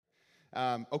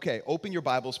Okay, open your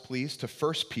Bibles, please, to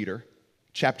 1 Peter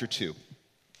chapter 2.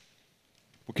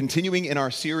 We're continuing in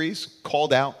our series,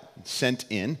 Called Out, Sent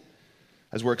In,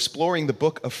 as we're exploring the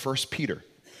book of 1 Peter.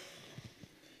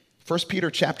 1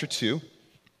 Peter chapter 2,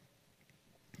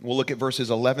 we'll look at verses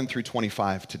 11 through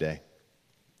 25 today.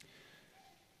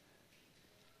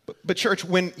 But church,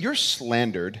 when you're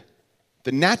slandered,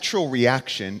 the natural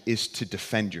reaction is to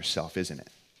defend yourself, isn't it?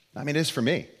 I mean, it is for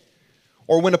me.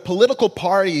 Or when a political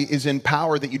party is in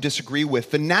power that you disagree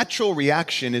with, the natural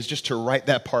reaction is just to write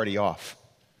that party off.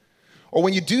 Or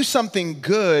when you do something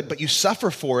good, but you suffer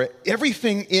for it,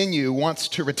 everything in you wants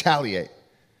to retaliate.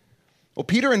 Well,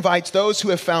 Peter invites those who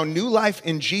have found new life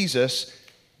in Jesus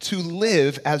to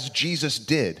live as Jesus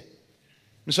did.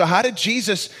 And so how did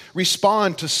Jesus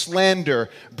respond to slander,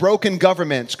 broken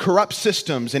governments, corrupt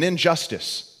systems, and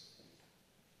injustice?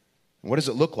 And what does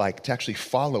it look like to actually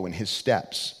follow in his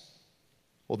steps?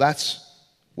 Well, that's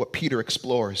what Peter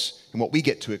explores and what we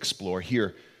get to explore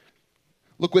here.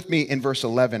 Look with me in verse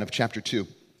 11 of chapter 2.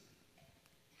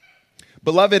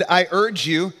 Beloved, I urge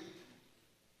you,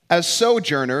 as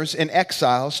sojourners and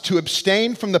exiles, to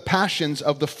abstain from the passions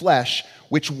of the flesh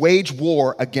which wage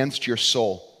war against your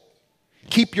soul.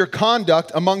 Keep your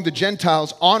conduct among the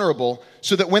Gentiles honorable,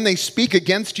 so that when they speak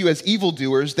against you as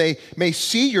evildoers, they may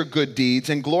see your good deeds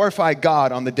and glorify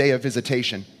God on the day of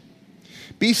visitation.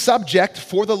 Be subject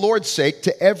for the Lord's sake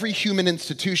to every human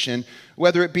institution,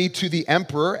 whether it be to the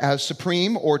emperor as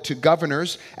supreme or to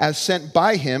governors as sent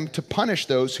by him to punish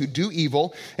those who do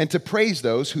evil and to praise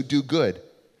those who do good.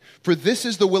 For this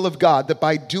is the will of God, that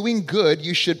by doing good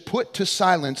you should put to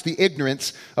silence the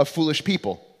ignorance of foolish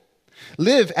people.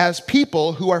 Live as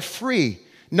people who are free,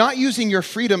 not using your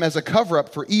freedom as a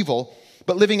cover-up for evil,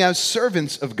 but living as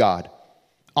servants of God.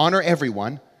 Honor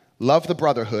everyone, love the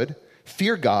brotherhood,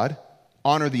 fear God,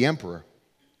 honor the emperor.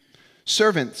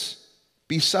 Servants,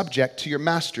 be subject to your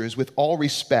masters with all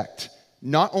respect,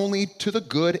 not only to the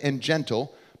good and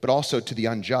gentle, but also to the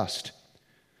unjust.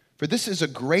 For this is a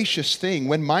gracious thing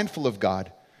when mindful of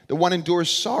God, that one endures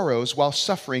sorrows while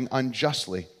suffering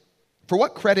unjustly. For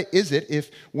what credit is it if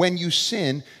when you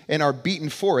sin and are beaten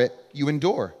for it, you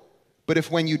endure? But if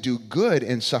when you do good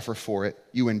and suffer for it,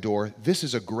 you endure, this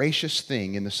is a gracious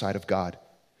thing in the sight of God.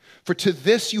 For to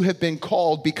this you have been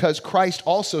called, because Christ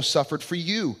also suffered for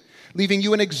you, leaving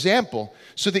you an example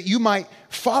so that you might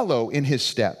follow in his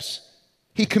steps.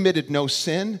 He committed no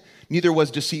sin, neither was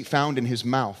deceit found in his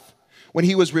mouth. When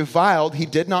he was reviled, he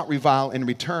did not revile in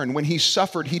return. When he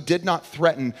suffered, he did not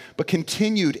threaten, but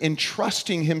continued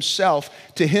entrusting himself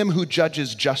to him who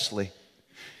judges justly.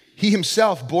 He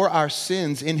himself bore our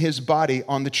sins in his body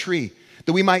on the tree,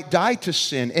 that we might die to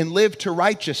sin and live to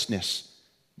righteousness.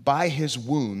 By his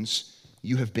wounds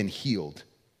you have been healed.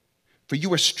 For you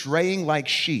were straying like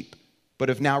sheep, but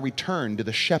have now returned to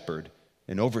the shepherd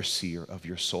and overseer of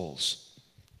your souls.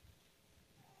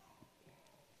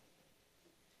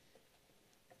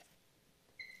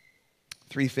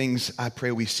 Three things I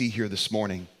pray we see here this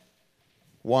morning.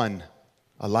 1,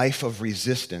 a life of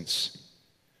resistance.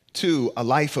 2, a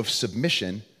life of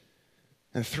submission.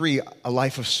 And 3, a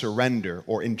life of surrender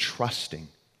or entrusting.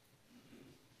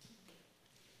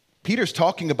 Peter's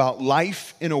talking about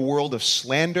life in a world of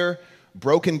slander,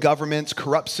 broken governments,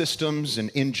 corrupt systems,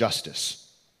 and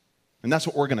injustice. And that's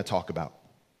what we're going to talk about.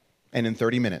 And in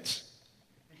 30 minutes.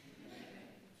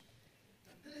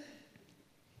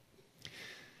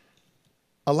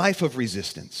 A life of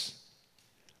resistance.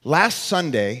 Last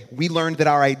Sunday, we learned that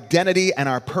our identity and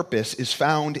our purpose is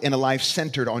found in a life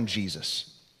centered on Jesus.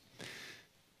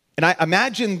 And I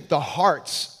imagine the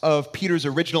hearts of Peter's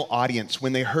original audience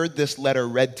when they heard this letter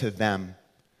read to them,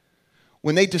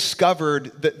 when they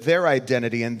discovered that their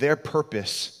identity and their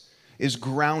purpose is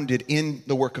grounded in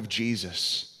the work of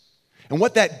Jesus. And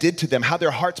what that did to them, how their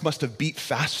hearts must have beat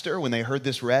faster when they heard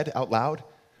this read out loud,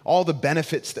 all the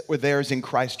benefits that were theirs in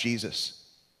Christ Jesus.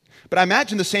 But I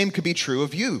imagine the same could be true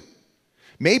of you.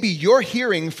 Maybe you're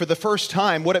hearing for the first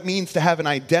time what it means to have an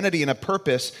identity and a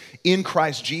purpose in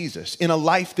Christ Jesus, in a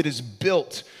life that is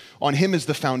built on him as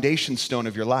the foundation stone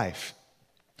of your life.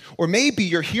 Or maybe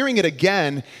you're hearing it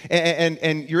again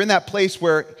and you're in that place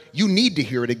where you need to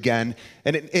hear it again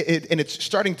and it's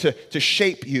starting to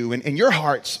shape you and your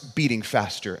heart's beating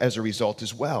faster as a result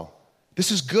as well.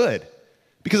 This is good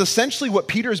because essentially what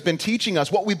Peter has been teaching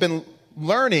us, what we've been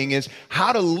learning is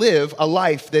how to live a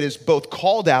life that is both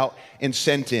called out and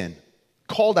sent in.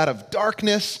 Called out of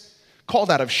darkness,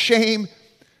 called out of shame,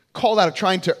 called out of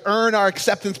trying to earn our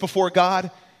acceptance before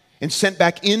God, and sent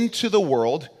back into the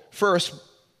world, first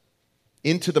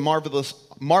into the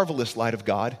marvelous light of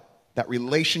God, that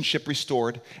relationship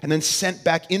restored, and then sent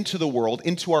back into the world,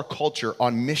 into our culture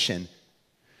on mission,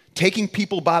 taking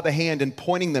people by the hand and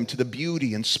pointing them to the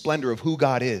beauty and splendor of who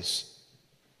God is.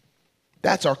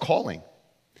 That's our calling.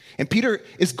 And Peter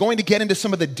is going to get into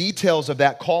some of the details of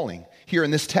that calling here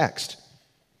in this text.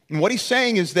 And what he's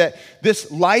saying is that this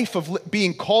life of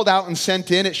being called out and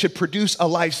sent in, it should produce a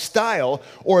lifestyle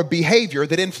or a behavior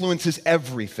that influences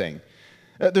everything.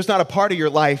 There's not a part of your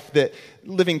life that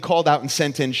living called out and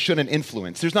sent in shouldn't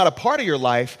influence. There's not a part of your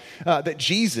life that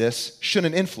Jesus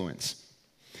shouldn't influence.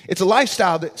 It's a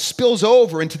lifestyle that spills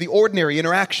over into the ordinary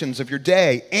interactions of your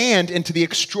day and into the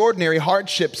extraordinary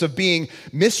hardships of being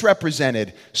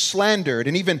misrepresented, slandered,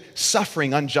 and even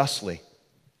suffering unjustly.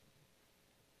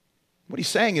 What he's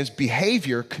saying is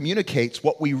behavior communicates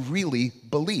what we really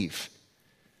believe.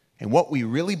 And what we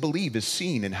really believe is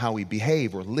seen in how we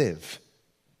behave or live.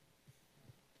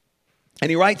 And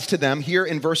he writes to them here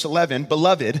in verse 11,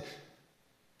 "Beloved,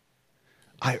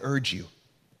 I urge you."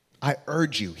 I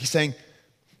urge you. He's saying,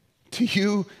 to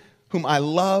you whom I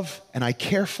love and I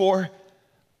care for,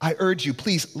 I urge you,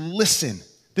 please listen.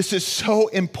 This is so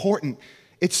important.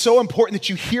 It's so important that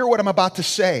you hear what I'm about to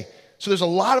say. So there's a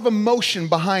lot of emotion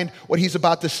behind what he's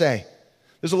about to say.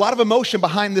 There's a lot of emotion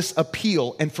behind this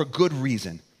appeal, and for good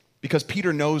reason, because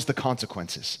Peter knows the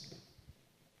consequences.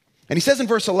 And he says in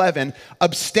verse 11,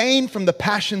 abstain from the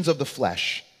passions of the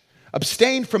flesh.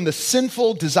 Abstain from the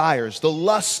sinful desires, the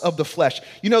lusts of the flesh.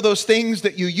 You know, those things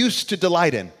that you used to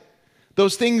delight in.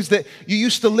 Those things that you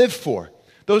used to live for.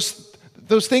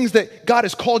 Those things that God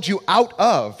has called you out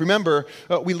of. Remember,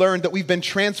 we learned that we've been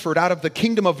transferred out of the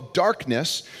kingdom of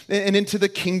darkness and into the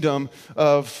kingdom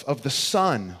of the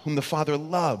Son, whom the Father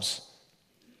loves.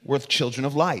 We're children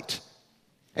of light.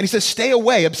 And he says, stay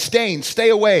away, abstain, stay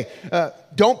away.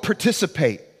 Don't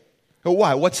participate. Oh,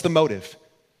 why? What's the motive?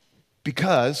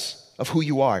 Because of who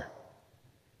you are.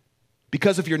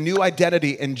 Because of your new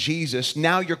identity in Jesus,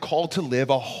 now you're called to live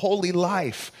a holy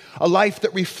life, a life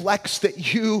that reflects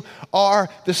that you are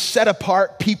the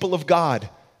set-apart people of God.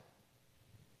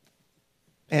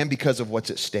 And because of what's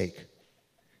at stake.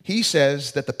 He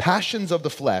says that the passions of the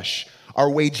flesh are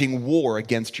waging war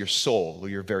against your soul or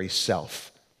your very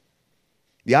self.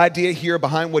 The idea here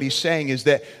behind what he's saying is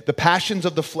that the passions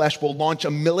of the flesh will launch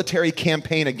a military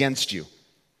campaign against you.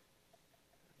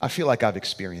 I feel like I've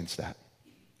experienced that.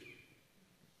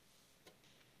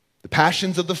 The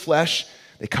passions of the flesh,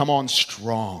 they come on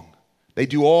strong. They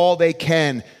do all they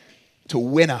can to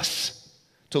win us,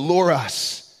 to lure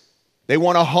us. They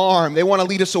want to harm. They want to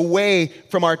lead us away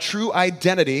from our true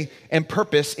identity and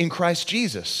purpose in Christ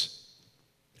Jesus.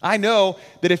 I know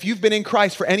that if you've been in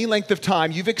Christ for any length of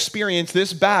time, you've experienced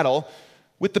this battle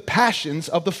with the passions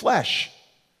of the flesh.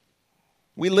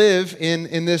 We live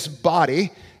in this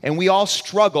body, and we all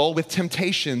struggle with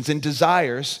temptations and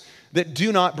desires that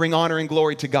do not bring honor and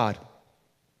glory to God.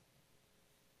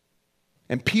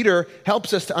 And Peter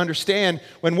helps us to understand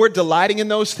when we're delighting in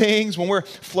those things, when we're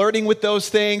flirting with those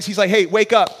things, he's like, hey,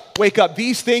 wake up, wake up.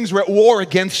 These things are at war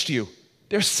against you.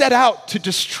 They're set out to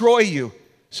destroy you.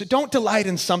 So don't delight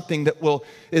in something that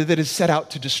is set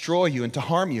out to destroy you and to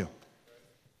harm you.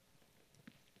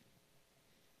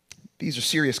 These are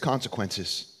serious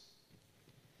consequences.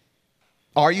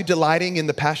 Are you delighting in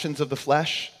the passions of the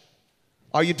flesh?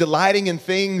 Are you delighting in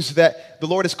things that the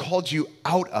Lord has called you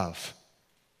out of?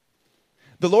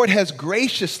 The Lord has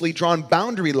graciously drawn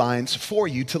boundary lines for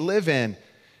you to live in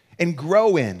and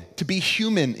grow in, to be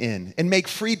human in, and make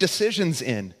free decisions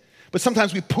in. But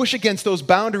sometimes we push against those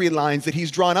boundary lines that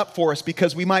he's drawn up for us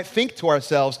because we might think to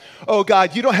ourselves, oh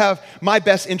God, you don't have my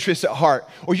best interests at heart,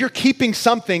 or you're keeping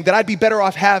something that I'd be better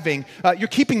off having. You're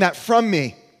keeping that from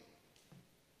me.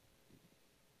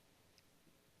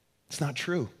 It's not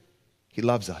true. He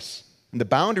loves us. And the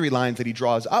boundary lines that he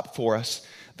draws up for us,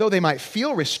 though they might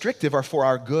feel restrictive, are for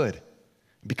our good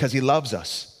because he loves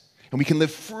us. And we can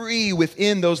live free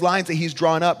within those lines that he's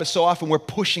drawn up, but so often we're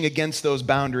pushing against those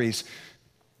boundaries.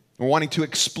 We're wanting to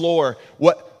explore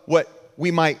what we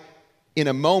might, in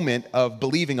a moment of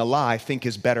believing a lie, think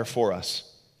is better for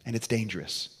us. And it's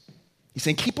dangerous. He's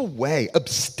saying, keep away,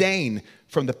 abstain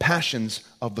from the passions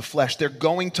of the flesh. They're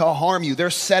going to harm you. They're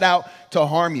set out to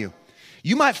harm you.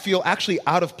 You might feel actually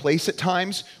out of place at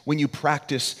times when you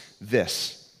practice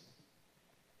this.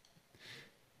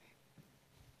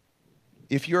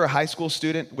 If you're a high school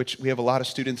student, which we have a lot of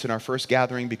students in our first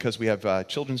gathering because we have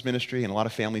children's ministry and a lot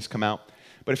of families come out.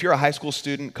 But if you're a high school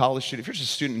student, college student, if you're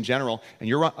just a student in general, and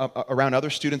you're around other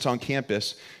students on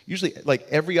campus, usually like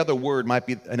every other word might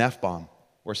be an F-bomb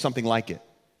or something like it.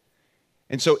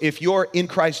 And so if you're in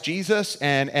Christ Jesus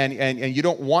and you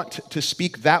don't want to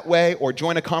speak that way or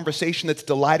join a conversation that's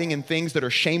delighting in things that are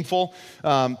shameful,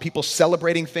 people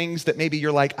celebrating things that maybe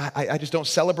you're like, I just don't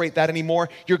celebrate that anymore,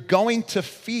 you're going to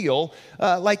feel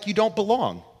like you don't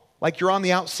belong, like you're on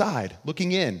the outside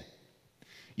looking in.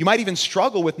 You might even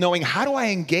struggle with knowing, how do I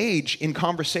engage in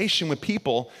conversation with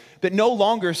people that no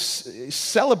longer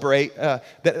celebrate,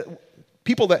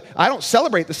 people that I don't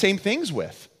celebrate the same things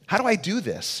with? How do I do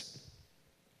this?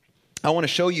 I want to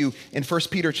show you in 1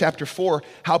 Peter chapter 4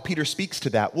 how Peter speaks to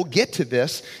that. We'll get to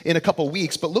this in a couple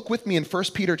weeks, but look with me in 1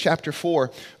 Peter chapter 4,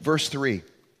 verse 3.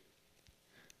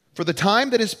 For the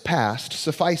time that is past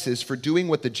suffices for doing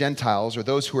what the Gentiles, or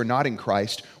those who are not in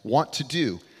Christ, want to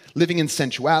do, living in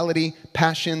sensuality,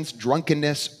 passions,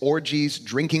 drunkenness, orgies,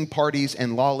 drinking parties,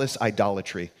 and lawless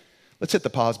idolatry. Let's hit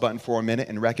the pause button for a minute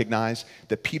and recognize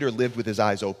that Peter lived with his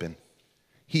eyes open.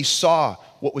 He saw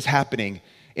what was happening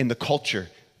in the culture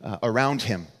around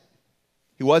him.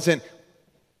 He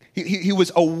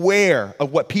was aware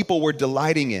of what people were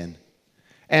delighting in.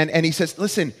 And he says,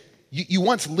 listen, you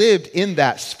once lived in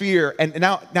that sphere, and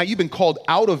now you've been called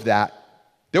out of that.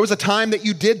 There was a time that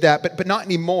you did that, but not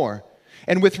anymore.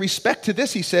 And with respect to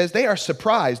this, he says, they are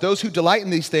surprised. Those who delight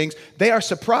in these things, they are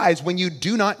surprised when you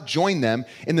do not join them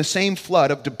in the same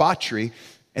flood of debauchery,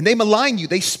 and they malign you,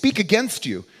 they speak against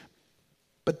you.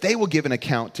 But they will give an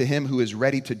account to him who is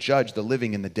ready to judge the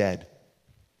living and the dead.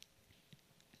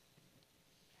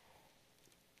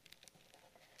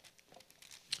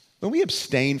 When we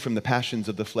abstain from the passions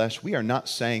of the flesh, we are not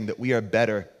saying that we are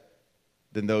better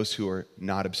than those who are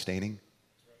not abstaining.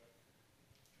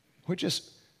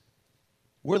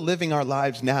 We're living our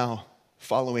lives now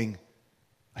following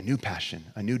a new passion,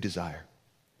 a new desire.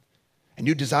 And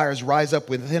new desires rise up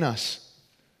within us.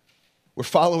 We're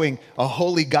following a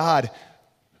holy God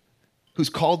who's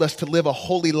called us to live a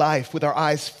holy life with our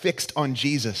eyes fixed on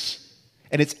Jesus.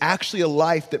 And it's actually a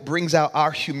life that brings out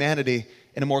our humanity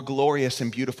in a more glorious and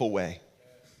beautiful way.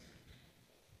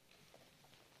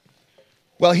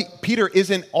 Well, Peter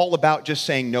isn't all about just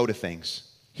saying no to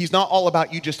things. He's not all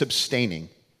about you just abstaining.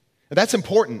 Now, that's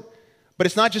important, but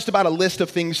it's not just about a list of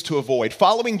things to avoid.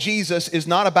 Following Jesus is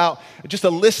not about just a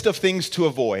list of things to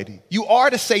avoid. You are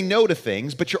to say no to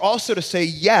things, but you're also to say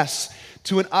yes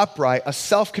to an upright, a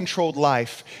self-controlled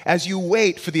life as you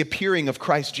wait for the appearing of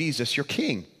Christ Jesus, your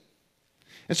King.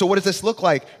 And so what does this look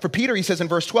like? For Peter, he says in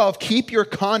verse 12, keep your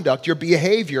conduct, your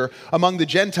behavior among the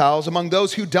Gentiles, among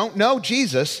those who don't know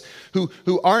Jesus, who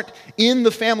aren't in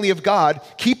the family of God,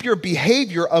 keep your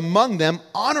behavior among them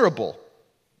honorable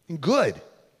and good.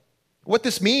 What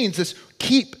this means is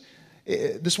keep.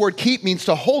 This word keep means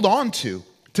to hold on to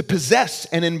possess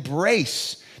and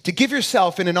embrace, to give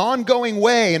yourself in an ongoing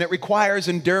way, and it requires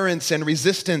endurance and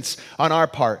resistance on our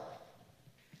part.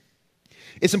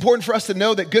 It's important for us to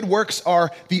know that good works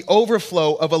are the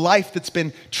overflow of a life that's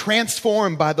been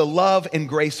transformed by the love and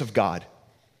grace of God.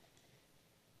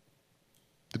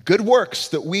 The good works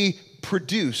that we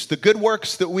produce, the good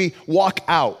works that we walk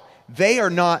out, they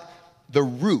are not the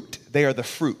root, they are the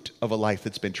fruit of a life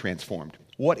that's been transformed.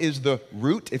 What is the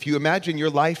root? If you imagine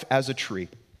your life as a tree,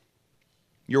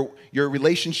 your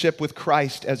relationship with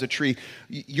Christ as a tree,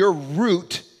 your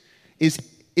root is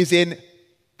in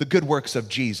the good works of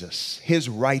Jesus, his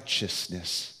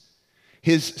righteousness,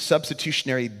 his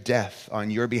substitutionary death on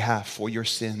your behalf for your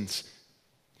sins.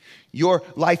 Your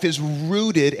life is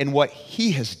rooted in what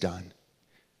he has done.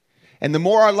 And the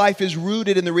more our life is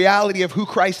rooted in the reality of who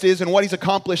Christ is and what he's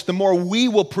accomplished, the more we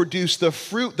will produce the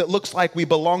fruit that looks like we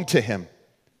belong to him.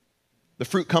 The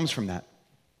fruit comes from that.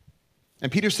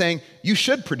 And Peter's saying, you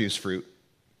should produce fruit.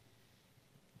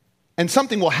 And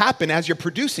something will happen as you're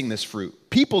producing this fruit.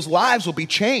 People's lives will be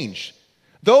changed.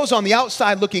 Those on the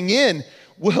outside looking in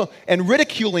and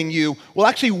ridiculing you will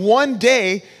actually one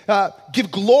day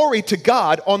give glory to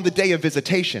God on the day of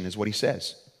visitation, is what he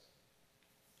says.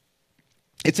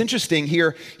 It's interesting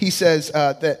here, he says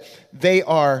that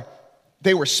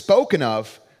they were spoken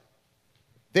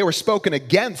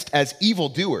against as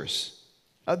evildoers.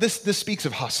 This speaks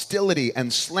of hostility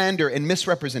and slander and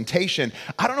misrepresentation.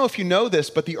 I don't know if you know this,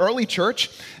 but the early church,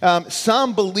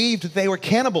 some believed that they were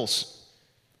cannibals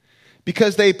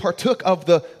because they partook of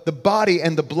the body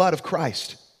and the blood of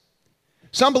Christ.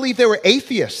 Some believed they were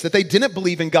atheists, that they didn't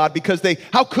believe in God because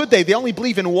how could they? They only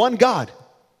believe in one God.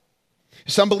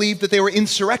 Some believed that they were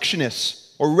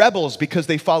insurrectionists or rebels because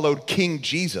they followed King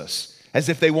Jesus, as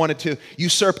if they wanted to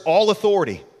usurp all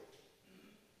authority.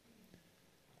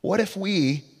 What if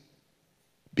we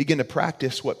begin to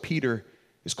practice what Peter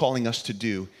is calling us to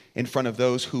do in front of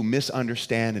those who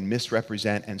misunderstand and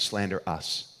misrepresent and slander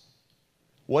us?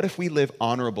 What if we live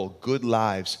honorable, good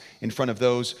lives in front of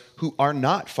those who are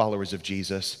not followers of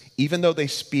Jesus, even though they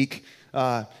speak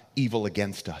evil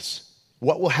against us?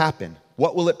 What will happen?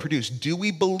 What will it produce? Do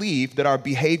we believe that our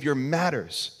behavior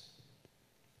matters?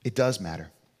 It does matter.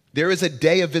 There is a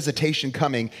day of visitation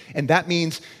coming, and that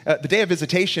means the day of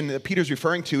visitation that Peter's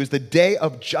referring to is the day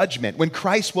of judgment, when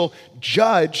Christ will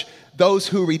judge those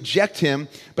who reject him,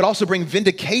 but also bring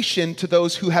vindication to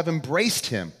those who have embraced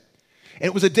him. And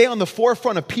it was a day on the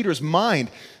forefront of Peter's mind.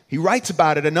 He writes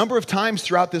about it a number of times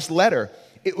throughout this letter.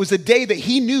 It was a day that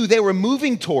he knew they were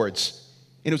moving towards,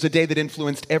 and it was a day that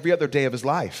influenced every other day of his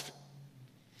life.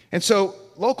 And so,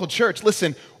 local church,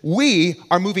 listen, we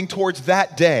are moving towards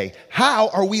that day. How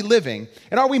are we living?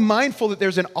 And are we mindful that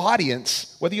there's an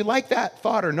audience, whether you like that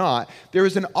thought or not, there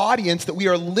is an audience that we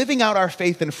are living out our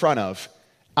faith in front of.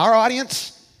 Our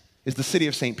audience is the city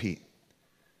of St. Pete.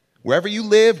 Wherever you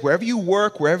live, wherever you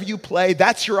work, wherever you play,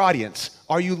 that's your audience.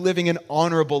 Are you living an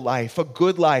honorable life, a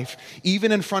good life,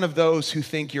 even in front of those who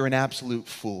think you're an absolute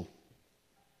fool?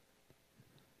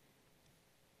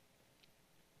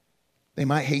 They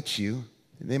might hate you.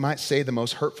 They might say the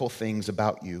most hurtful things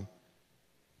about you,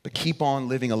 but keep on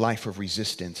living a life of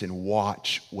resistance and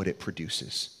watch what it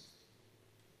produces.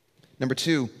 Number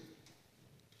 2,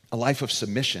 a life of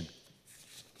submission.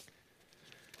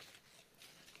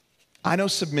 I know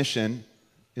submission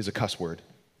is a cuss word,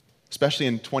 especially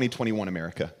in 2021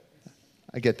 America.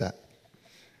 I get that.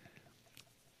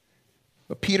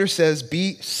 But Peter says,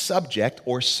 be subject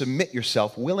or submit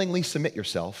yourself, willingly submit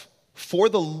yourself for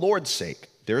the Lord's sake.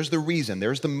 There's the reason,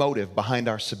 there's the motive behind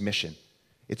our submission.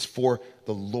 It's for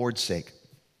the Lord's sake.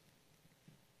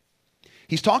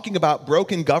 He's talking about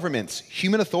broken governments,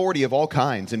 human authority of all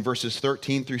kinds in verses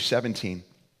 13 through 17.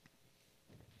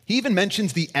 He even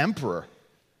mentions the emperor.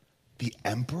 The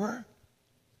emperor?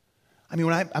 I mean,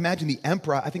 when I imagine the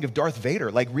emperor, I think of Darth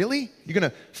Vader. Like, really? You're going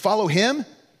to follow him?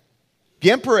 The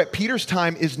emperor at Peter's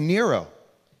time is Nero.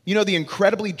 You know, the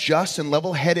incredibly just and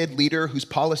level-headed leader whose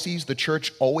policies the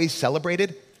church always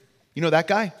celebrated? You know that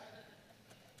guy?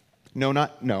 No,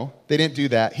 they didn't do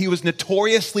that. He was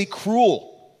notoriously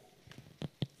cruel.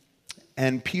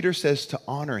 And Peter says to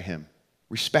honor him,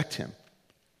 respect him.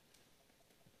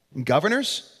 And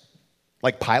governors,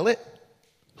 like Pilate,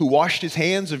 who washed his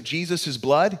hands of Jesus'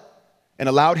 blood and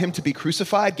allowed him to be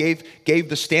crucified, gave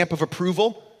the stamp of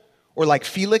approval, or like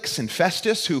Felix and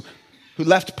Festus, who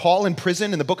left Paul in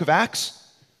prison in the book of Acts.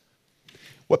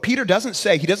 What Peter doesn't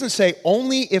say, he doesn't say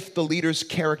only if the leader's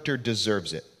character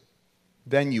deserves it,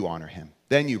 then you honor him,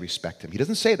 then you respect him. He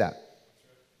doesn't say that.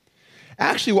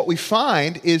 Actually, what we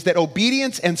find is that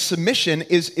obedience and submission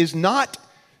is not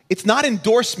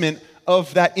endorsement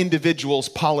of that individual's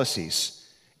policies.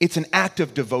 It's an act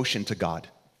of devotion to God.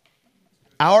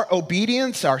 Our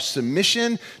obedience, our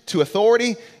submission to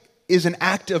authority is an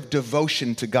act of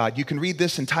devotion to God. You can read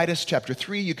this in Titus chapter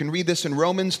 3. You can read this in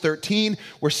Romans 13.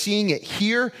 We're seeing it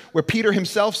here where Peter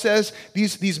himself says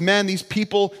these men, these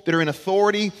people that are in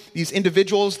authority, these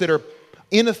individuals that are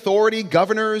in authority,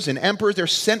 governors and emperors, they're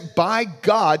sent by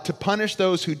God to punish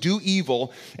those who do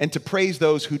evil and to praise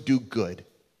those who do good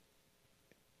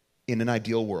in an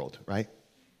ideal world, right?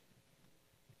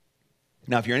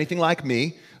 Now, if you're anything like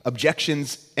me,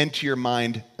 objections enter your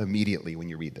mind immediately when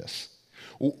you read this.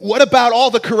 What about all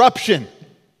the corruption?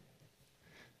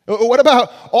 What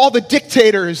about all the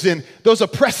dictators and those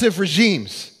oppressive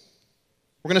regimes?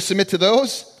 We're going to submit to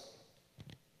those?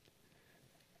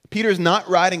 Peter's not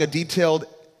writing a detailed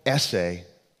essay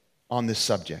on this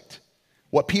subject.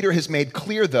 What Peter has made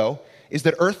clear, though, is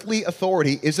that earthly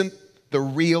authority isn't the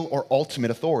real or ultimate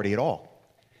authority at all.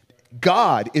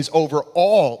 God is over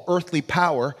all earthly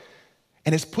power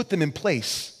and has put them in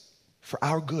place for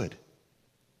our good.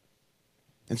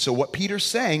 And so what Peter's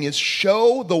saying is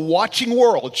show the watching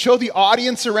world, show the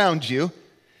audience around you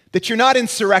that you're not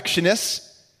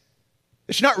insurrectionists,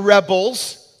 that you're not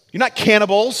rebels, you're not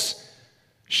cannibals.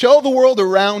 Show the world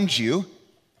around you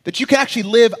that you can actually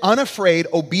live unafraid,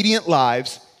 obedient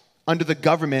lives under the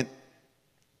government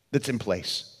that's in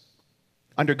place,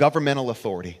 under governmental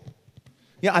authority.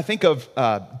 Yeah, I think of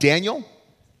Daniel.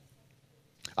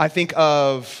 I think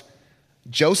of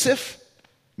Joseph.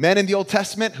 Men in the Old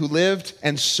Testament who lived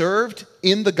and served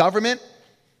in the government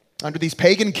under these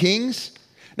pagan kings.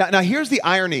 Now here's the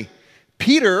irony.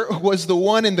 Peter was the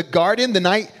one in the garden the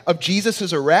night of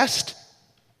Jesus' arrest,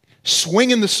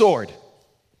 swinging the sword.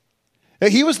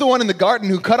 He was the one in the garden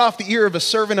who cut off the ear of a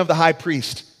servant of the high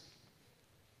priest.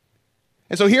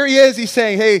 And so here he is, he's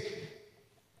saying, hey,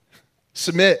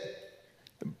 submit.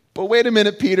 But wait a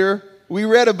minute, Peter, we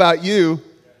read about you.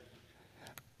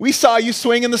 We saw you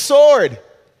swinging the sword.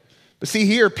 But see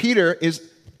here, Peter is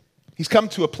He's come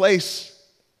to a place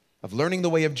of learning the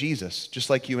way of Jesus, just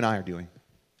like you and I are doing.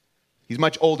 He's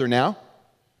much older now.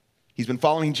 He's been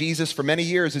following Jesus for many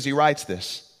years as he writes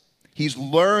this. He's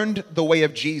learned the way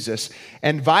of Jesus,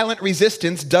 and violent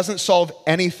resistance doesn't solve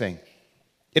anything.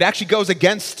 It actually goes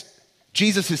against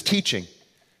Jesus' teaching.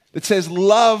 It says,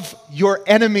 love your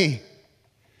enemy.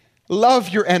 Love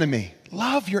your enemy.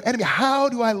 Love your enemy. How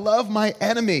do I love my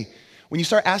enemy? When you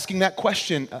start asking that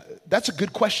question, that's a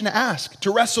good question to ask,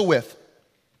 to wrestle with.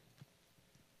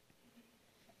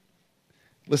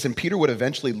 Listen, Peter would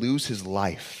eventually lose his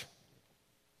life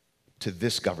to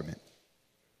this government,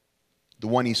 the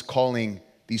one he's calling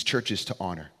these churches to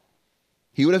honor.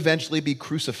 He would eventually be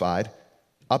crucified,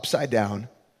 upside down,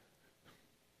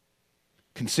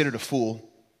 considered a fool,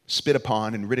 spit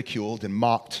upon and ridiculed and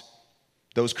mocked.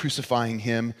 Those crucifying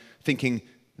him, thinking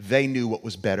they knew what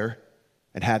was better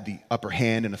and had the upper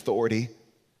hand and authority.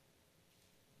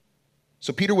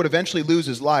 So Peter would eventually lose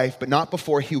his life, but not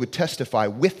before he would testify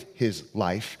with his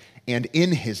life and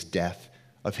in his death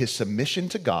of his submission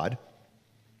to God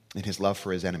and his love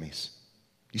for his enemies.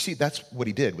 You see, that's what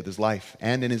he did with his life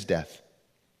and in his death.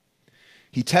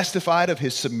 He testified of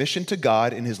his submission to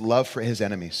God and his love for his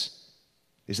enemies.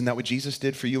 Isn't that what Jesus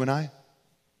did for you and I?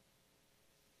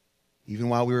 Even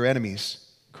while we were enemies,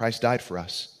 Christ died for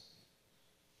us.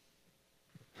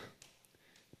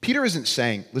 Peter isn't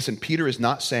saying, listen, Peter is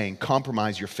not saying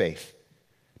compromise your faith.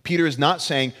 Peter is not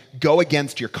saying go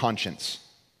against your conscience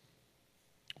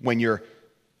when you're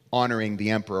honoring the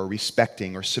emperor, or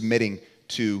respecting or submitting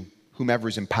to whomever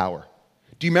is in power.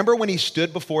 Do you remember when he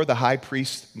stood before the high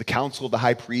priest, the council of the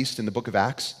high priest in the book of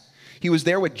Acts? He was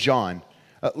there with John.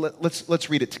 Let's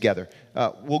read it together.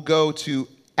 We'll go to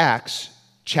Acts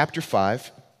chapter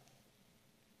 5,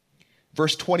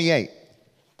 verse 28.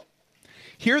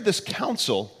 Hear this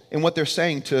counsel and what they're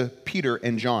saying to Peter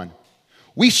and John.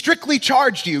 We strictly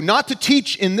charged you not to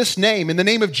teach in this name, in the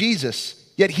name of Jesus.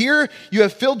 Yet here you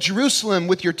have filled Jerusalem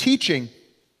with your teaching,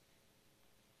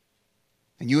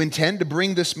 and you intend to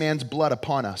bring this man's blood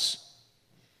upon us.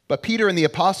 But Peter and the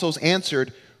apostles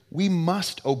answered, we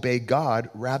must obey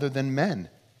God rather than men.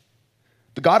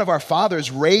 The God of our fathers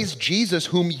raised Jesus,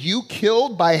 whom you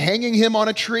killed by hanging him on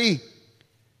a tree.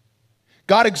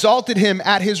 God exalted him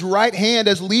at his right hand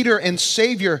as leader and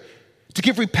savior to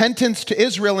give repentance to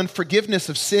Israel and forgiveness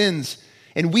of sins.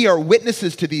 And we are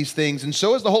witnesses to these things, and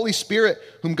so is the Holy Spirit,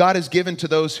 whom God has given to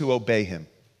those who obey him.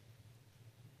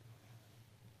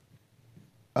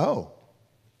 Oh,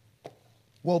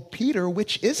 well, Peter,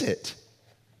 which is it?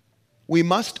 We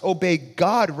must obey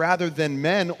God rather than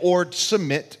men or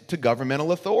submit to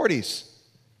governmental authorities.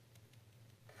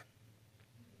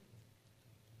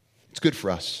 It's good for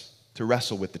us to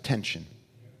wrestle with the tension.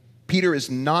 Peter is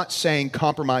not saying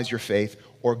compromise your faith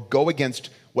or go against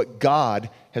what God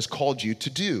has called you to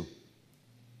do.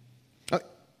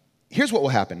 Here's what will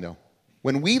happen, though.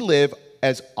 When we live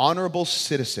as honorable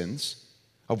citizens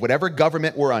of whatever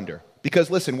government we're under,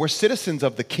 because listen, we're citizens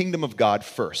of the kingdom of God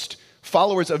first,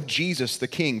 followers of Jesus the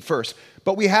King first,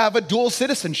 but we have a dual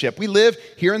citizenship. We live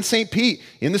here in St. Pete,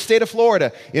 in the state of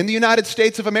Florida, in the United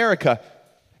States of America,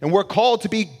 and we're called to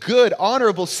be good,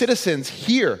 honorable citizens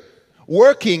here,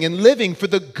 working and living for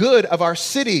the good of our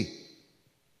city.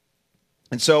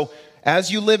 And so,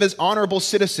 as you live as honorable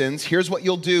citizens, here's what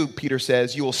you'll do, Peter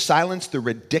says. You will silence the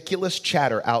ridiculous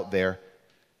chatter out there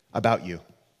about you.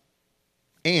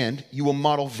 And you will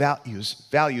model values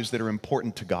that are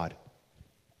important to God.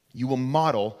 You will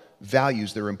model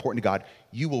values that are important to God.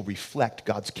 You will reflect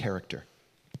God's character,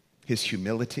 his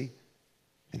humility,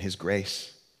 and his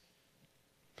grace.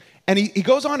 And he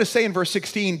goes on to say in verse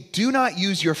 16, do not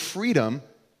use your freedom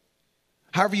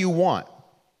however you want.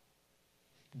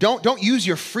 Don't use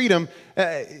your freedom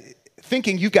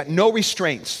thinking you've got no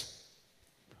restraints,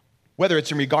 whether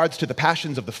it's in regards to the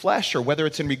passions of the flesh or whether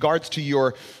it's in regards to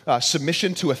your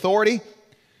submission to authority.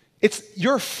 It's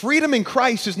your freedom in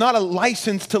Christ is not a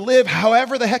license to live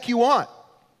however the heck you want,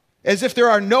 as if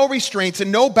there are no restraints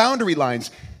and no boundary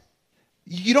lines.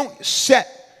 You don't set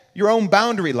your own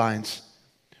boundary lines.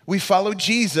 We follow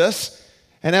Jesus,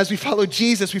 and as we follow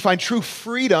Jesus, we find true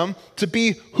freedom to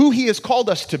be who he has called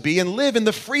us to be and live in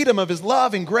the freedom of his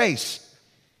love and grace.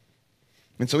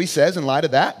 And so he says, in light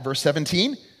of that, verse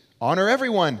 17, honor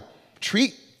everyone.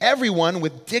 Treat everyone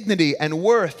with dignity and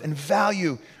worth and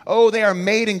value. Oh, they are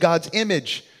made in God's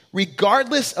image.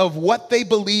 Regardless of what they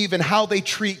believe and how they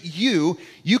treat you,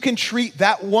 you can treat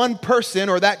that one person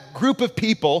or that group of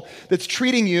people that's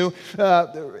treating you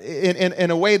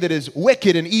in a way that is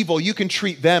wicked and evil. You can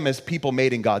treat them as people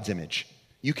made in God's image.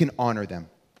 You can honor them.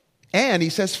 And he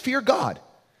says, fear God.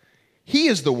 He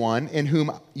is the one in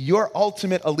whom your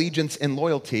ultimate allegiance and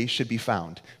loyalty should be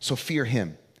found. So fear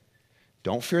him.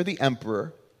 Don't fear the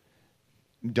emperor.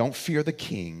 Don't fear the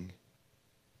king.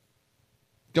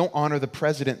 Don't honor the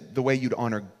president the way you'd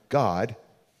honor God.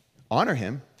 Honor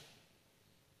him,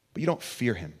 but you don't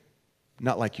fear him,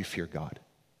 not like you fear God.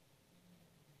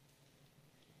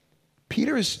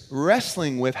 Peter is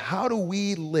wrestling with how do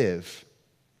we live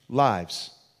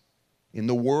lives in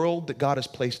the world that God has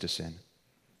placed us in,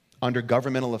 under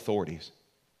governmental authorities.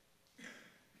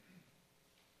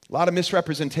 A lot of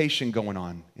misrepresentation going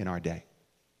on in our day.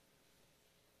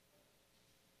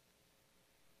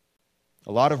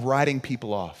 A lot of writing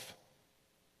people off.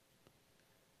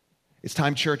 It's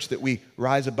time, church, that we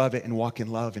rise above it and walk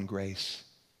in love and grace.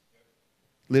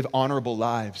 Live honorable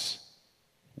lives.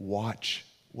 Watch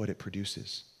what it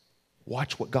produces.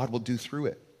 Watch what God will do through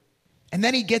it. And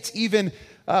then he gets even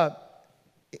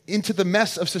into the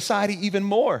mess of society even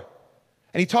more.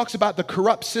 And he talks about the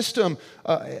corrupt system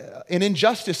and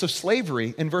injustice of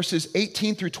slavery in verses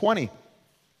 18 through 20.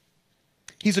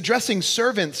 He's addressing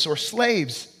servants or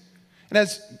slaves. And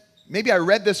as maybe I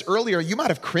read this earlier, you might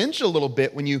have cringed a little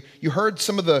bit when you heard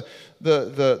some of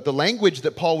the language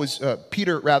that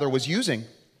Peter was using.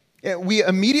 We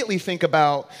immediately think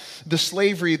about the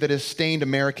slavery that has stained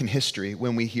American history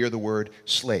when we hear the word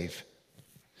slave.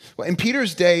 Well, in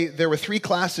Peter's day, there were three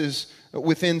classes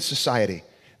within society.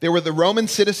 There were the Roman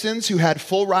citizens who had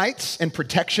full rights and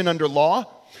protection under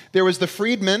law. There was the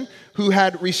freedmen who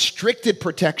had restricted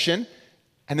protection.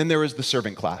 And then there was the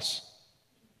servant class,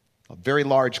 a very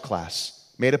large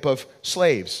class made up of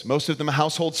slaves, most of them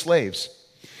household slaves.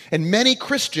 And many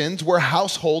Christians were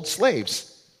household slaves.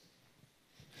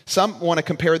 Some want to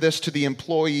compare this to the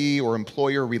employee or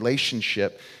employer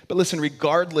relationship. But listen,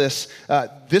 regardless,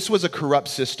 this was a corrupt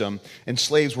system, and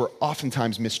slaves were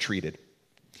oftentimes mistreated.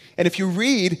 And if you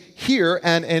read here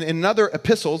and in other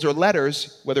epistles or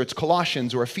letters, whether it's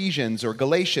Colossians or Ephesians or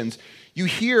Galatians, you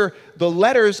hear the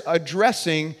letters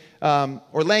addressing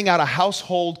or laying out a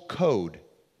household code.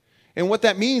 And what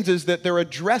that means is that they're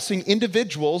addressing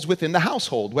individuals within the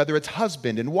household, whether it's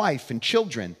husband and wife and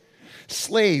children,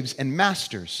 slaves and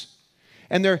masters.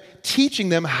 And they're teaching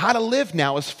them how to live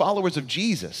now as followers of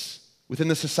Jesus within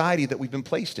the society that we've been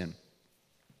placed in.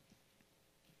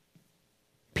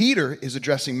 Peter is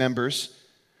addressing members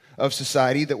of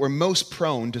society that were most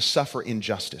prone to suffer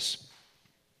injustice.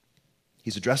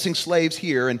 He's addressing slaves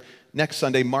here, and next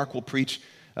Sunday, Mark will preach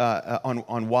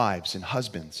on wives and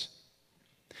husbands.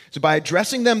 So by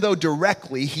addressing them, though,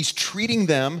 directly, he's treating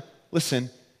them, listen,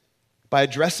 by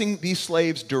addressing these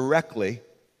slaves directly,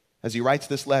 as he writes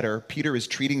this letter, Peter is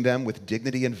treating them with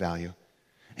dignity and value,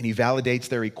 and he validates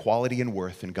their equality and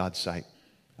worth in God's sight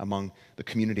among the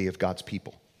community of God's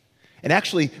people. And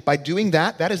actually, by doing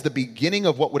that, that is the beginning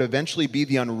of what would eventually be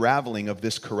the unraveling of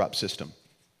this corrupt system.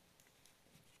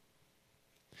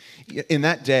 In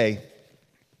that day,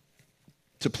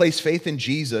 to place faith in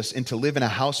Jesus and to live in a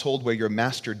household where your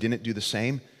master didn't do the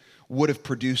same would have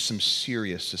produced some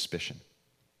serious suspicion.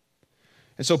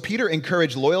 And so Peter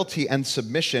encouraged loyalty and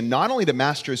submission not only to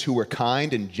masters who were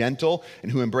kind and gentle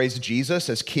and who embraced Jesus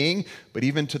as king, but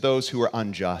even to those who were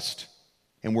unjust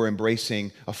and were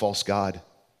embracing a false god.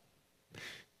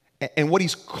 And what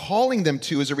he's calling them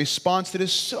to is a response that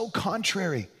is so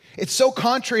contrary. It's so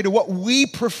contrary to what we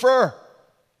prefer.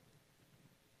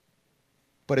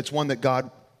 But it's one that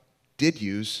God did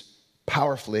use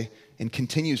powerfully and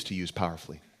continues to use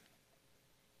powerfully.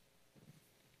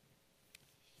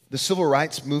 The civil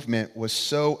rights movement was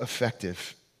so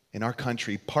effective in our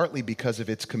country, partly because of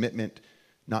its commitment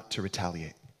not to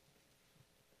retaliate.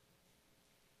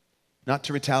 Not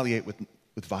to retaliate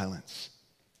with violence.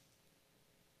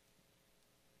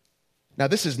 Now,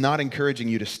 this is not encouraging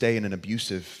you to stay in an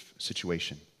abusive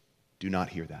situation. Do not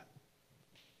hear that.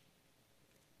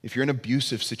 If you're in an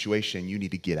abusive situation, you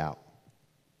need to get out.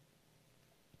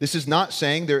 This is not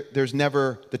saying there's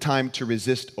never the time to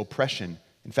resist oppression.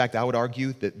 In fact, I would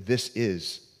argue that this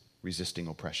is resisting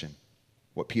oppression,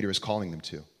 what Peter is calling them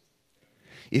to.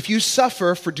 If you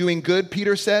suffer for doing good,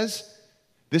 Peter says,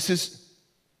 this is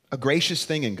a gracious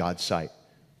thing in God's sight.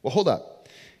 Well, hold up.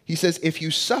 He says, if you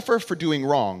suffer for doing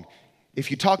wrong, if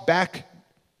you talk back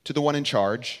to the one in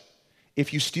charge,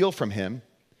 if you steal from him,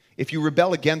 if you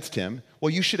rebel against him,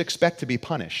 well, you should expect to be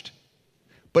punished.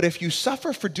 But if you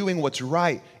suffer for doing what's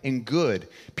right and good,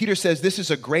 Peter says this is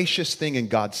a gracious thing in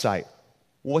God's sight.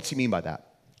 Well, what's he mean by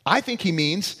that? I think he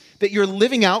means that you're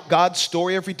living out God's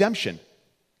story of redemption.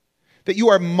 That you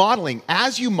are modeling,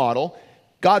 as you model,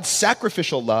 God's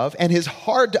sacrificial love and his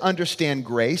hard to understand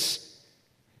grace.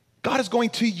 God is going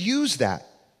to use that,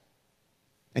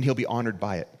 and he'll be honored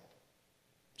by it.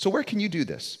 So where can you do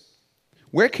this?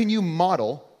 Where can you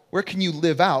model, where can you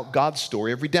live out God's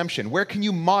story of redemption? Where can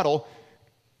you model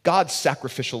God's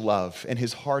sacrificial love and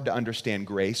his hard-to-understand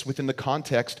grace within the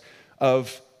context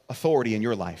of authority in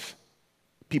your life?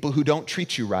 People who don't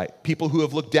treat you right, people who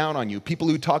have looked down on you, people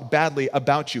who talk badly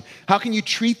about you. How can you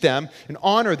treat them and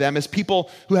honor them as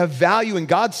people who have value in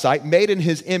God's sight, made in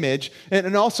his image,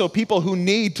 and also people who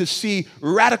need to see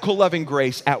radical loving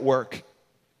grace at work?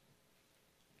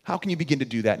 How can you begin to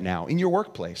do that now in your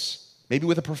workplace? Maybe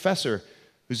with a professor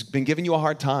who's been giving you a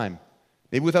hard time.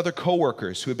 Maybe with other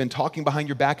coworkers who have been talking behind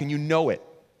your back and you know it.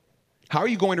 How are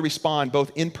you going to respond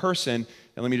both in person,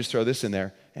 and let me just throw this in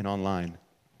there, and online,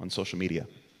 on social media?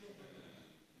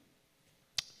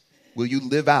 Will you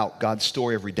live out God's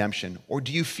story of redemption, or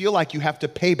do you feel like you have to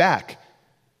pay back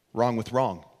wrong with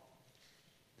wrong?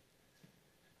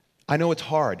 I know it's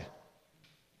hard.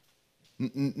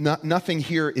 Nothing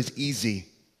here is easy.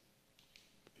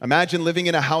 Imagine living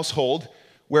in a household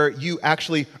where you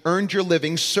actually earned your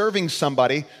living serving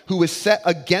somebody who was set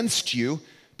against you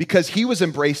because he was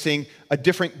embracing a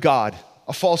different God,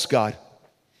 a false God.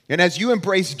 And as you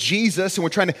embrace Jesus and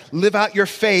we're trying to live out your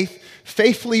faith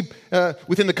faithfully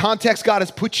within the context God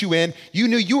has put you in, you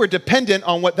knew you were dependent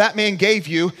on what that man gave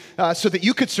you so that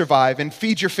you could survive and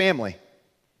feed your family.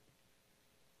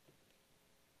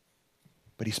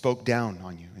 But he spoke down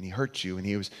on you, and he hurt you, and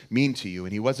he was mean to you,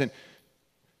 and he wasn't,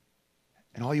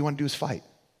 and all you want to do is fight.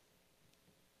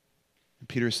 And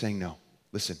Peter is saying, no,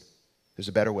 listen, there's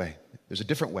a better way. There's a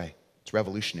different way. It's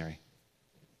revolutionary.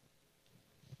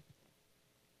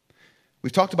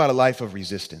 We've talked about a life of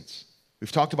resistance.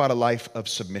 We've talked about a life of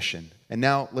submission. And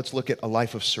now let's look at a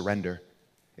life of surrender.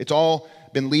 It's all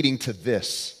been leading to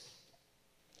this,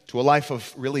 to a life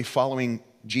of really following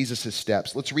Jesus'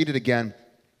 steps. Let's read it again,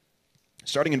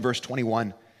 starting in verse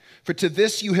 21. For to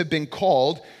this you have been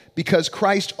called, because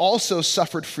Christ also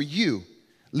suffered for you,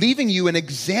 leaving you an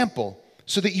example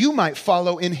so that you might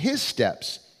follow in his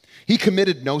steps. He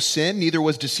committed no sin, neither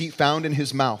was deceit found in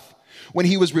his mouth. When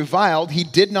he was reviled, he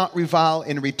did not revile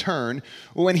in return.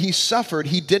 When he suffered,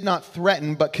 he did not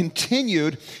threaten, but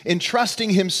continued entrusting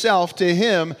himself to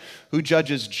him who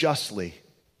judges justly.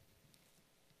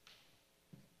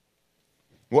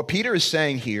 What Peter is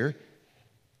saying here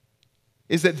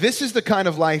is that this is the kind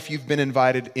of life you've been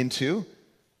invited into,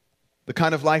 the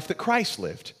kind of life that Christ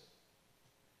lived.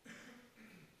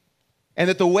 And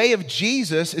that the way of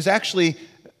Jesus is actually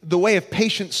the way of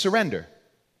patient surrender.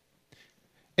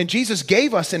 And Jesus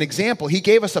gave us an example. He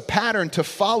gave us a pattern to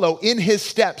follow in his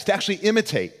steps, to actually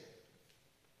imitate.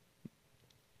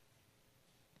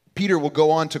 Peter will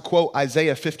go on to quote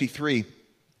Isaiah 53,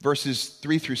 verses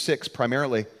 3 through 6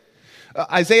 primarily.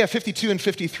 Isaiah 52 and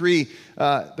 53,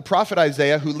 the prophet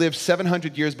Isaiah, who lived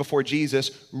 700 years before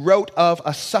Jesus, wrote of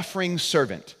a suffering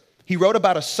servant. He wrote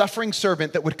about a suffering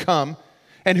servant that would come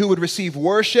and who would receive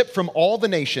worship from all the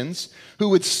nations, who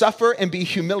would suffer and be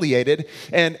humiliated,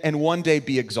 and one day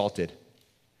be exalted.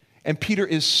 And Peter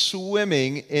is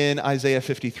swimming in Isaiah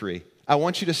 53. I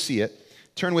want you to see it.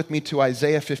 Turn with me to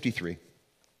Isaiah 53,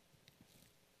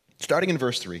 starting in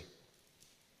verse 3.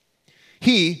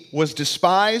 He was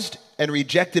despised and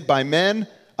rejected by men,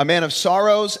 a man of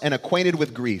sorrows and acquainted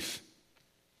with grief.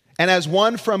 And as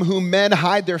one from whom men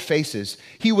hide their faces,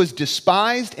 he was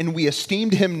despised, and we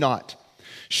esteemed him not.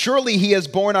 Surely he has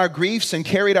borne our griefs and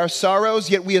carried our sorrows,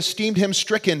 yet we esteemed him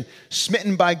stricken,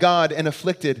 smitten by God, and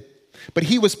afflicted. But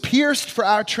he was pierced for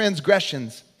our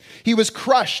transgressions. He was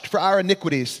crushed for our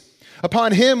iniquities.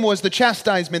 Upon him was the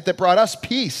chastisement that brought us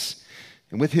peace,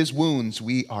 and with his wounds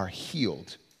we are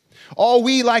healed. All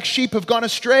we like sheep have gone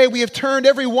astray. We have turned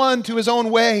every one to his own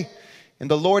way,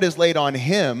 and the Lord has laid on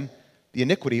him the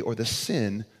iniquity or the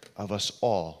sin of us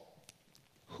all.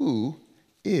 Who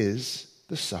is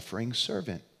the suffering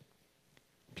servant?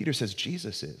 Peter says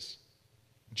Jesus is.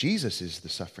 Jesus is the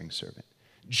suffering servant.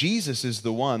 Jesus is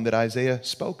the one that Isaiah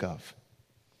spoke of.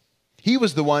 He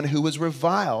was the one who was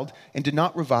reviled and did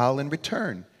not revile in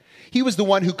return. He was the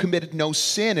one who committed no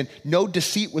sin, and no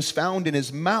deceit was found in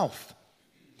his mouth.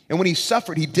 And when he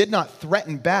suffered, he did not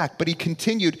threaten back, but he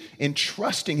continued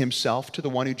entrusting himself to the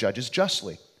one who judges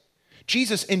justly.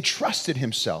 Jesus entrusted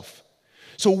himself.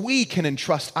 So we can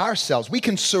entrust ourselves. We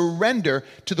can surrender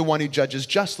to the one who judges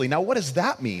justly. Now, what does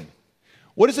that mean?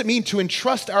 What does it mean to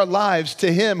entrust our lives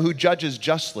to him who judges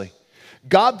justly?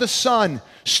 God the Son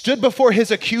stood before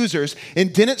his accusers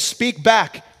and didn't speak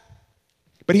back,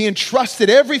 but he entrusted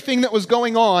everything that was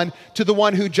going on to the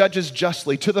one who judges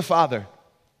justly, to the Father.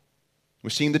 We're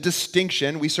seeing the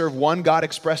distinction. We serve one God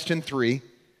expressed in three.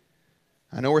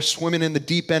 I know we're swimming in the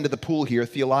deep end of the pool here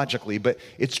theologically, but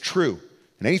it's true.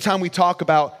 And anytime we talk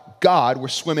about God, we're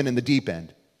swimming in the deep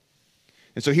end.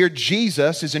 And so here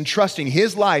Jesus is entrusting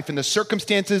his life and the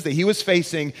circumstances that he was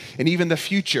facing and even the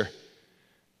future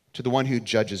to the one who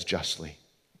judges justly,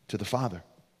 to the Father.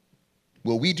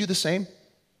 Will we do the same?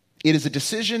 It is a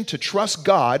decision to trust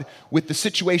God with the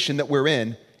situation that we're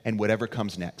in and whatever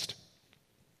comes next,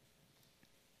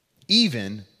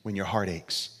 even when your heart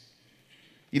aches.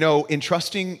 You know,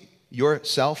 entrusting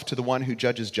yourself to the one who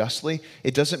judges justly,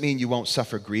 it doesn't mean you won't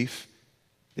suffer grief.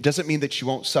 It doesn't mean that you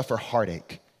won't suffer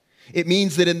heartache. It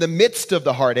means that in the midst of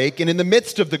the heartache and in the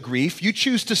midst of the grief, you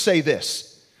choose to say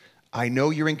this: I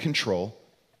know you're in control.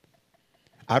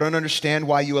 I don't understand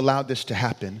why you allowed this to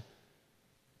happen,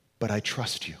 but I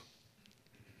trust you.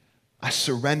 I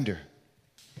surrender.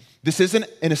 This isn't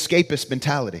an escapist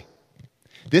mentality.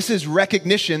 This is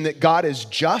recognition that God is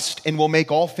just and will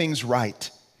make all things right.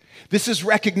 This is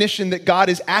recognition that God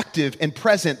is active and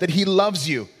present, that he loves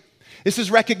you. This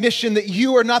is recognition that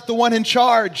you are not the one in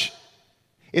charge.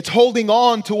 It's holding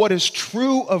on to what is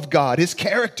true of God, his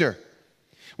character.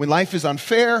 When life is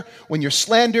unfair, when you're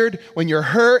slandered, when you're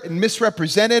hurt and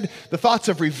misrepresented, the thoughts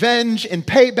of revenge and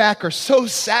payback are so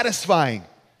satisfying.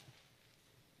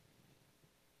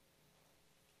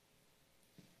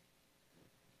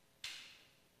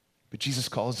 But Jesus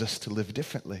calls us to live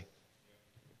differently.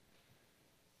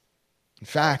 In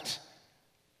fact,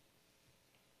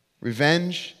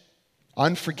 revenge,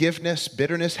 unforgiveness,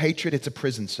 bitterness, hatred, it's a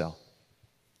prison cell.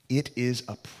 It is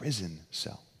a prison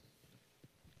cell.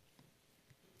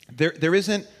 There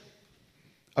isn't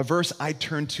a verse I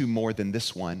turn to more than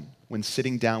this one when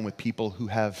sitting down with people who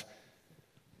have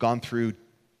gone through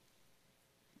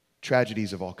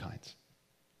tragedies of all kinds.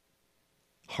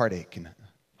 Heartache and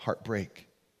heartbreak.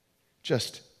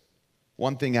 Just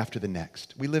one thing after the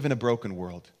next. We live in a broken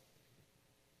world.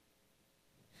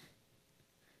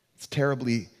 It's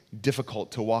terribly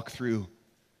difficult to walk through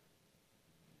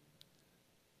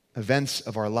events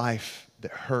of our life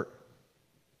that hurt,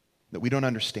 that we don't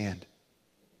understand.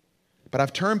 But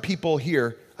I've turned people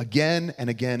here again and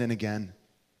again and again.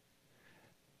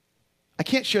 I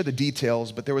can't share the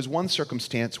details, but there was one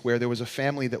circumstance where there was a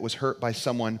family that was hurt by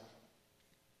someone,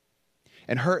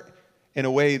 and hurt in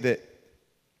a way that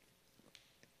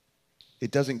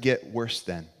it doesn't get worse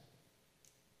then.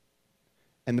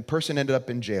 And the person ended up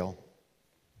in jail.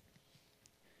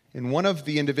 And one of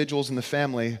the individuals in the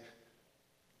family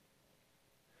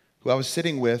who I was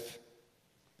sitting with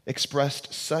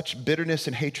expressed such bitterness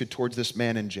and hatred towards this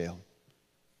man in jail.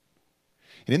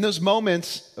 And in those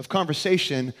moments of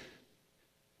conversation,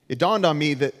 it dawned on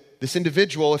me that this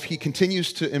individual, if he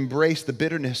continues to embrace the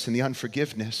bitterness and the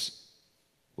unforgiveness,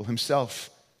 will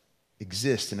himself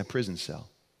exist in a prison cell.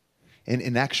 And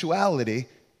in actuality,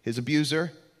 his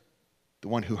abuser, the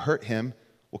one who hurt him,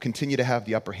 will continue to have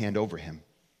the upper hand over him.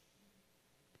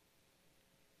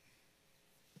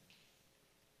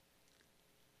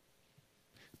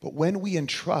 But when we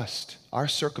entrust our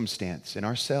circumstance and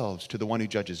ourselves to the one who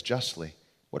judges justly,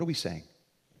 what are we saying?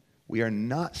 We are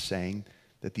not saying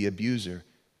that the abuser,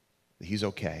 that he's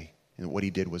okay and that what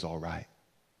he did was all right.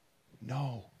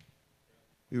 No.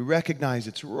 We recognize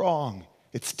it's wrong.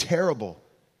 It's terrible.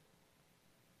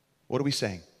 What are we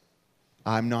saying?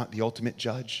 I'm not the ultimate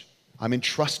judge. I'm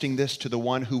entrusting this to the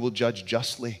one who will judge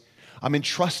justly. I'm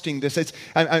entrusting this.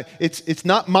 It's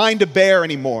not mine to bear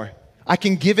anymore. I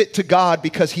can give it to God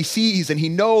because he sees and he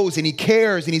knows and he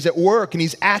cares and he's at work and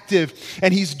he's active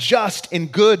and he's just and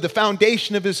good. The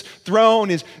foundation of his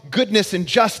throne is goodness and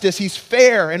justice. He's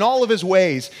fair in all of his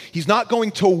ways. He's not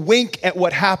going to wink at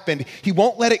what happened. He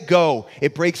won't let it go.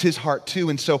 It breaks his heart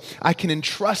too. And so I can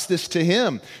entrust this to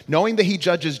him, knowing that he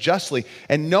judges justly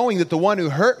and knowing that the one who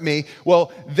hurt me,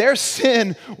 well, their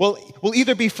sin will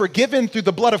either be forgiven through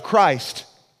the blood of Christ,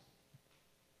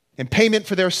 and payment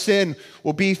for their sin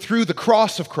will be through the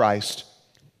cross of Christ,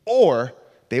 or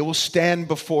they will stand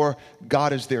before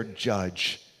God as their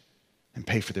judge and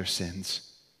pay for their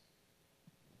sins.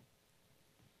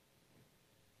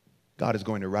 God is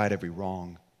going to right every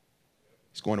wrong.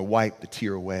 He's going to wipe the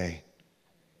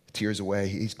tears away.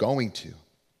 He's going to.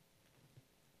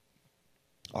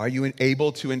 Are you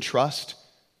able to entrust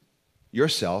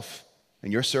yourself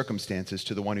and your circumstances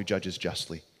to the one who judges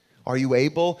justly? Are you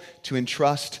able to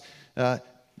entrust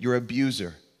your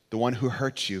abuser, the one who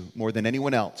hurts you more than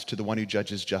anyone else, to the one who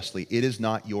judges justly? It is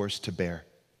not yours to bear.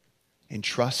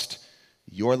 Entrust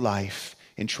your life,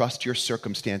 entrust your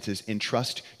circumstances,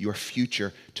 entrust your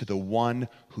future to the one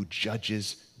who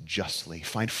judges justly.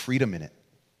 Find freedom in it.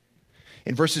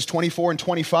 In verses 24 and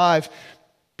 25,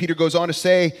 Peter goes on to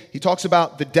say, he talks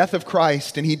about the death of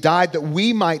Christ, and he died that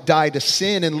we might die to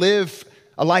sin and live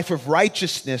a life of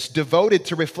righteousness devoted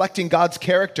to reflecting God's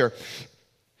character.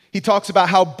 He talks about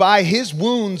how by his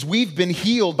wounds we've been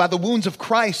healed, by the wounds of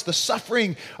Christ, the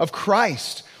suffering of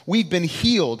Christ, we've been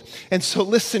healed. And so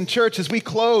listen, church, as we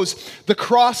close, the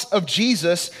cross of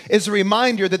Jesus is a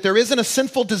reminder that there isn't a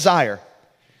sinful desire,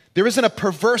 there isn't a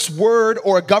perverse word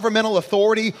or a governmental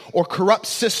authority or corrupt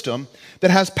system that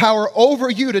has power over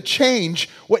you to change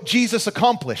what Jesus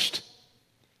accomplished.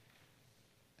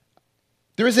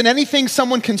 There isn't anything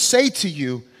someone can say to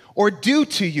you or do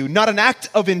to you, not an act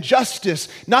of injustice,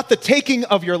 not the taking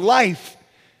of your life,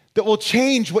 that will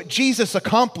change what Jesus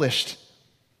accomplished.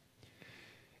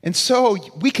 And so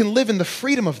we can live in the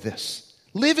freedom of this,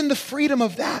 live in the freedom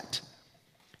of that.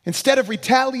 Instead of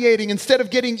retaliating, instead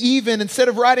of getting even, instead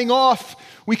of writing off,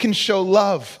 we can show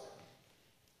love,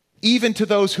 even to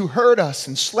those who hurt us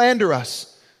and slander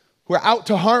us, who are out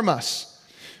to harm us.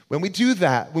 When we do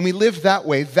that, when we live that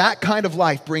way, that kind of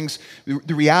life brings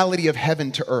the reality of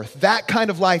heaven to earth. That kind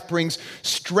of life brings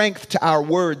strength to our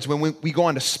words when we go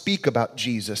on to speak about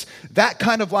Jesus. That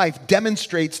kind of life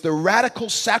demonstrates the radical,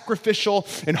 sacrificial,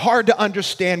 and hard to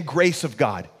understand grace of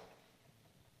God.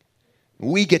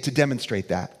 We get to demonstrate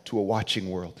that to a watching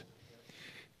world.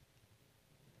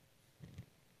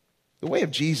 The way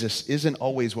of Jesus isn't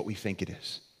always what we think it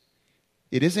is.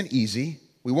 It isn't easy.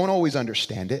 We won't always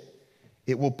understand it.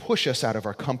 It will push us out of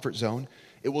our comfort zone.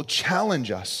 It will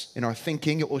challenge us in our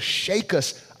thinking. It will shake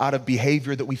us out of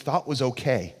behavior that we thought was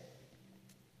okay.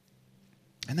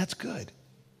 And that's good.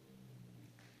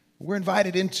 We're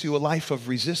invited into a life of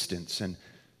resistance and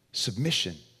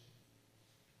submission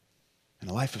and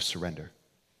a life of surrender,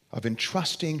 of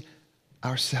entrusting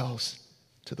ourselves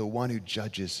to the one who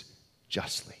judges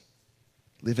justly.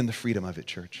 Live in the freedom of it,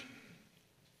 church.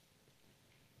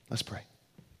 Let's pray.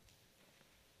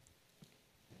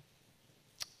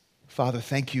 Father,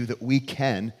 thank you that we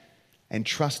can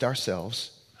entrust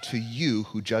ourselves to you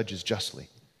who judges justly.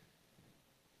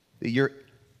 That you're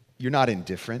not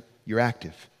indifferent, you're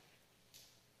active.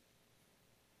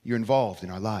 You're involved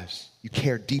in our lives. You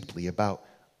care deeply about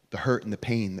the hurt and the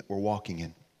pain that we're walking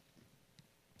in.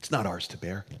 It's not ours to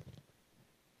bear.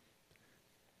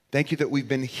 Thank you that we've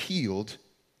been healed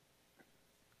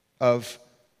of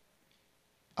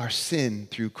our sin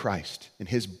through Christ and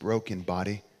his broken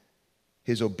body,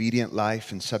 his obedient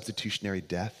life and substitutionary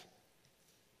death.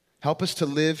 Help us to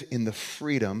live in the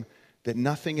freedom that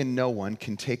nothing and no one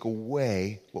can take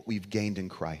away what we've gained in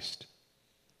Christ.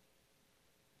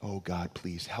 Oh God,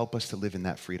 please help us to live in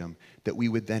that freedom, that we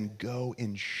would then go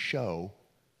and show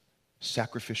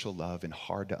sacrificial love and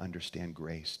hard to understand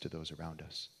grace to those around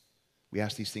us. We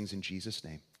ask these things in Jesus'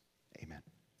 name. Amen.